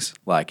things,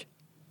 like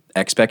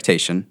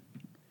expectation,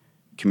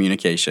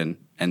 communication,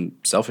 and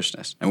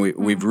selfishness. And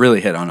we've really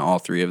hit on all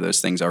three of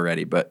those things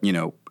already. But,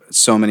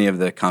 so many of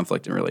the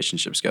conflict in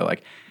relationships go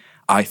like,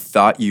 I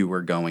thought you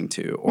were going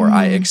to, or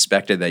I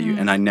expected that you,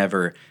 and I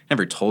never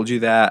told you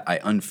that. I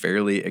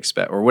unfairly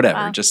expect, or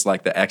whatever, just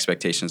like the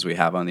expectations we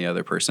have on the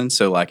other person.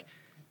 So like,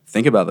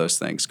 think about those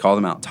things, call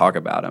them out, talk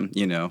about them.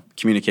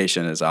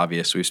 Communication is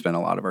obvious. We've spent a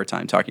lot of our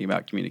time talking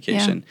about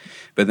communication,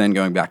 but then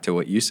going back to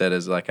what you said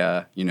is like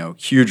a,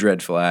 huge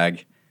red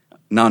flag,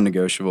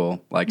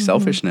 non-negotiable, like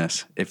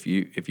selfishness. If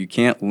you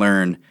can't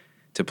learn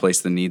to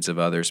place the needs of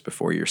others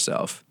before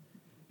yourself,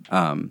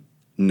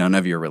 none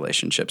of your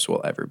relationships will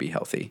ever be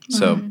healthy.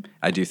 So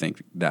I do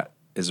think that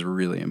is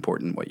really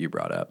important, what you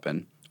brought up,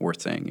 and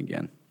worth saying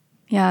again.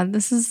 Yeah,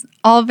 this has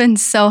all been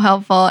so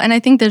helpful. And I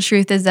think the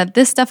truth is that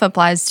this stuff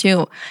applies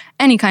to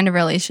any kind of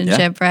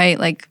relationship, right?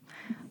 Like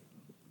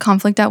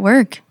conflict at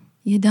work.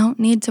 You don't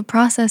need to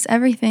process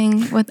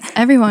everything with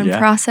everyone.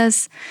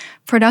 Process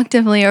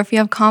productively. Or if you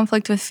have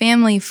conflict with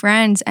family,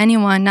 friends,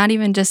 anyone, not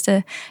even just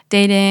a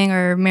dating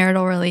or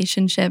marital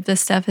relationship, this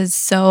stuff is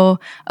so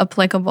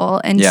applicable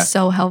and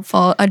so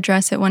helpful.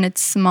 Address it when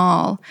it's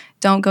small.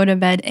 Don't go to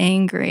bed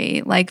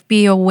angry. Like,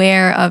 be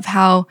aware of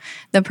how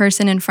the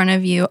person in front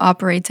of you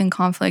operates in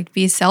conflict.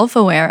 Be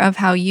self-aware of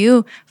how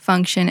you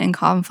function in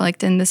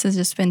conflict. And this has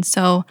just been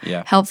so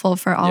helpful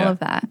for all of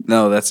that.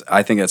 No,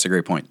 I think that's a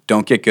great point.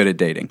 Don't get good at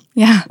dating.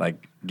 Yeah.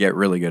 Like, get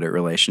really good at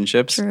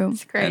relationships. True.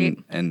 It's great.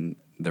 And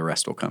the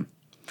rest will come.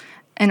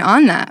 And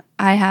on that,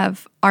 I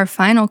have our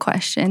final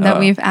question that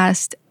we've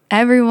asked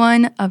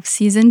everyone of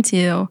season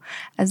 2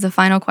 as the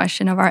final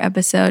question of our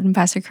episode. And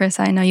Pastor Chris,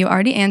 I know you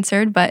already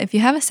answered, but if you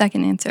have a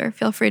second answer,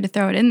 feel free to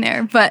throw it in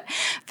there. But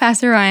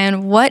Pastor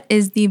Ryan, what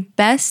is the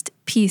best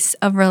piece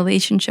of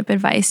relationship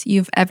advice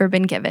you've ever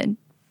been given?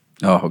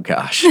 Oh,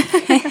 gosh.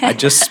 I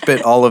just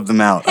spit all of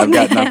them out. I've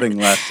got nothing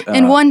left.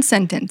 In one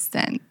sentence,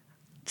 then.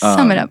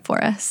 Sum it up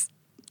for us.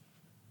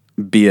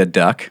 Be a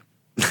duck.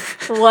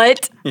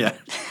 What? Yeah.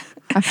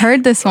 I've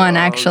heard this one,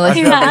 actually. I've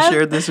never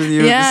shared this with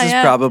you. Yeah, this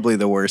is probably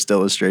the worst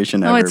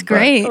illustration ever. Oh, it's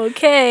great.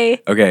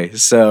 Okay,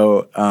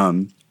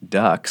 so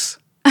ducks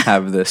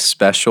have this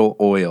special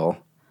oil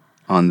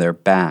on their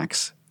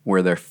backs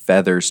where their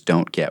feathers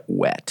don't get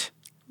wet.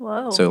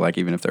 Whoa. So like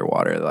even if they're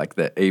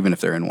even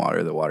if they're in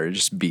water, the water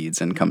just beads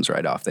and comes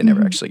right off. They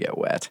never actually get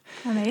wet.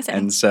 Amazing.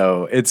 And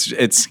so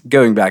it's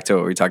going back to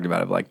what we talked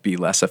about of like be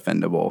less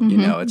offendable. You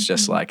know, it's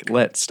just like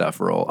let stuff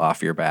roll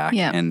off your back.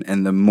 Yeah.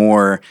 And the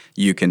more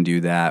you can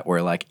do that,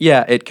 where like,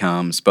 yeah, it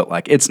comes, but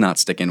like it's not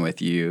sticking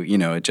with you, you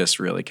know, it just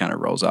really kind of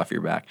rolls off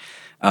your back.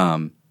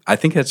 I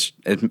think it's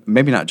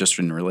maybe not just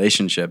in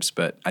relationships,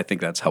 but I think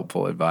that's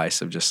helpful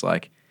advice of just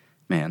like,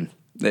 man,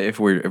 if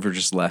we're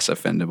just less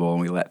offendable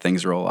and we let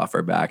things roll off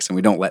our backs and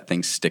we don't let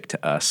things stick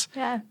to us,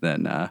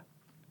 then I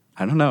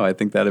don't know. I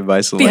think that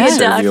advice will Be a serve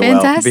duck. you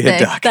Fantastic. well.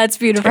 Be a duck. That's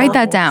beautiful. Write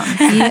that down.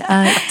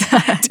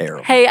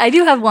 Terrible. Hey, I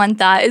do have one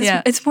thought.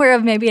 It's more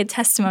of maybe a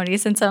testimony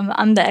since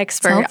I'm the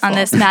expert helpful. on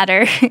this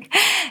matter.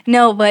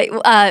 No,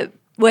 but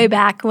way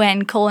back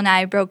when Cole and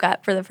I broke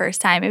up for the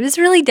first time, it was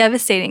really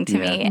devastating to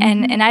me.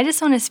 And I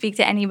just want to speak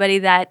to anybody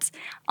that's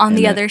on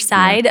the other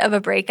side of a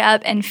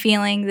breakup and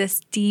feeling this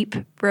deep,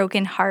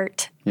 broken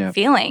heart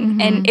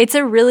feeling. And it's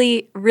a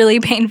really, really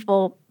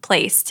painful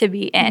place to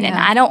be in. And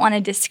I don't want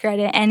to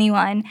discredit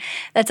anyone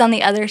that's on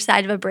the other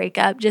side of a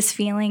breakup just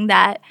feeling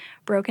that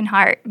broken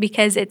heart,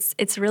 because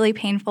it's really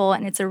painful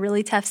and it's a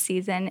really tough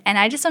season. And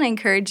I just want to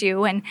encourage you,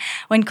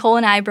 when Cole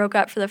and I broke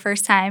up for the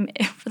first of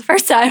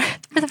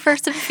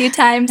a few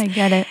times, I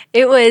get it.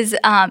 It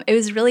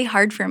was really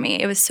hard for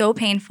me. It was so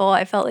painful.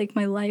 I felt like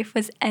my life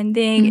was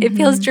ending. It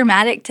feels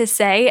dramatic to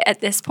say at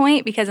this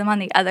point because I'm on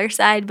the other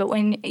side, but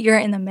when you're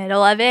in the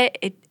middle of it,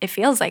 it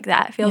feels like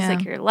that. It feels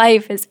like your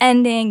life is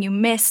ending. You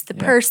miss the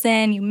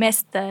person. You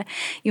miss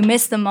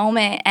the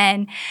moment.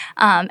 And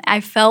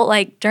I felt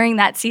like during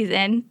that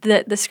season,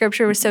 the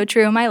scripture was so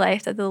true in my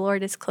life that the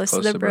Lord is close to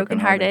the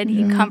brokenhearted.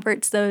 He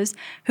comforts those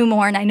who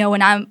mourn. I know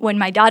when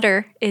my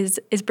daughter is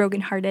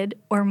brokenhearted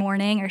or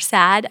mourning or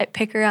sad, I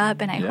pick her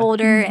up and I hold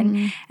her,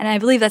 and I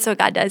believe that's what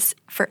God does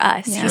for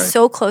us. He's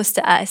so close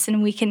to us,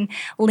 and we can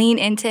lean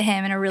into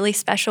Him in a really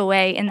special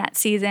way in that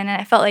season.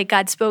 And I felt like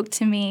God spoke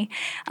to me.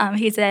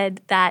 He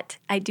said that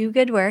I do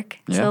good work,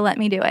 so let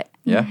me do it.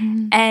 Yeah.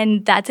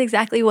 And that's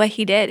exactly what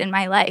He did in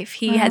my life.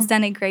 He has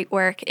done a great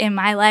work in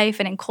my life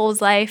and in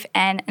Cole's life,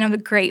 and I'm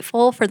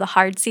grateful for the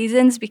hard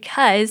seasons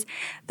because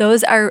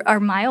those are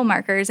mile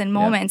markers and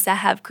moments that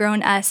have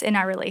grown us in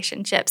our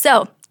relationship.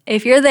 So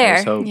if you're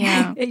there,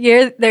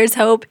 there's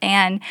hope,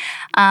 and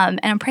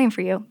I'm praying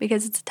for you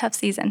because it's a tough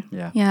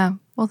season. Yeah.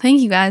 Well, thank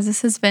you guys.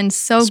 This has been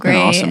so great.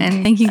 Been awesome.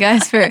 And thank you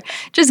guys for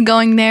just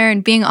going there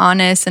and being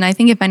honest. And I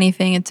think if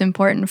anything, it's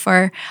important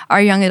for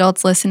our young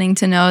adults listening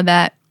to know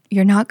that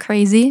you're not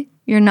crazy.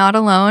 You're not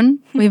alone.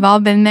 We've all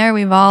been there.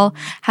 We've all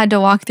had to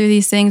walk through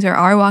these things or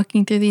are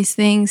walking through these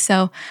things.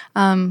 So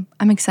I'm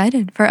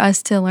excited for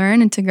us to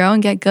learn and to grow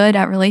and get good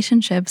at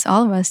relationships,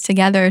 all of us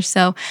together.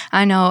 So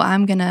I know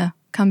I'm going to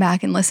come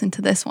back and listen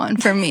to this one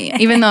for me.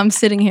 Even though I'm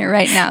sitting here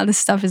right now, this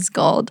stuff is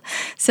gold.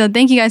 So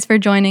thank you guys for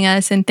joining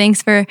us, and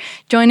thanks for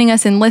joining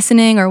us and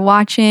listening or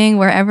watching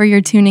wherever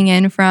you're tuning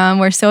in from.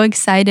 We're so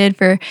excited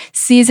for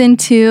season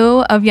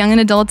 2 of Young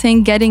and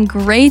Adulting, getting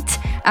great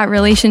at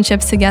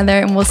relationships together,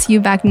 and we'll see you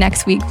back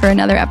next week for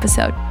another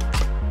episode.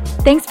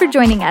 Thanks for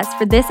joining us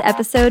for this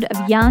episode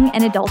of Young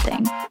and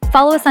Adulting.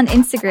 Follow us on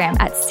Instagram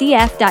at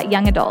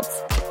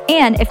cf.youngadults.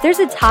 And if there's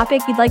a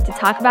topic you'd like to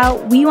talk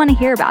about, we want to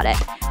hear about it.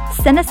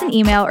 Send us an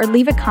email or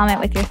leave a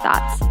comment with your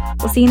thoughts.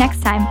 We'll see you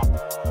next time.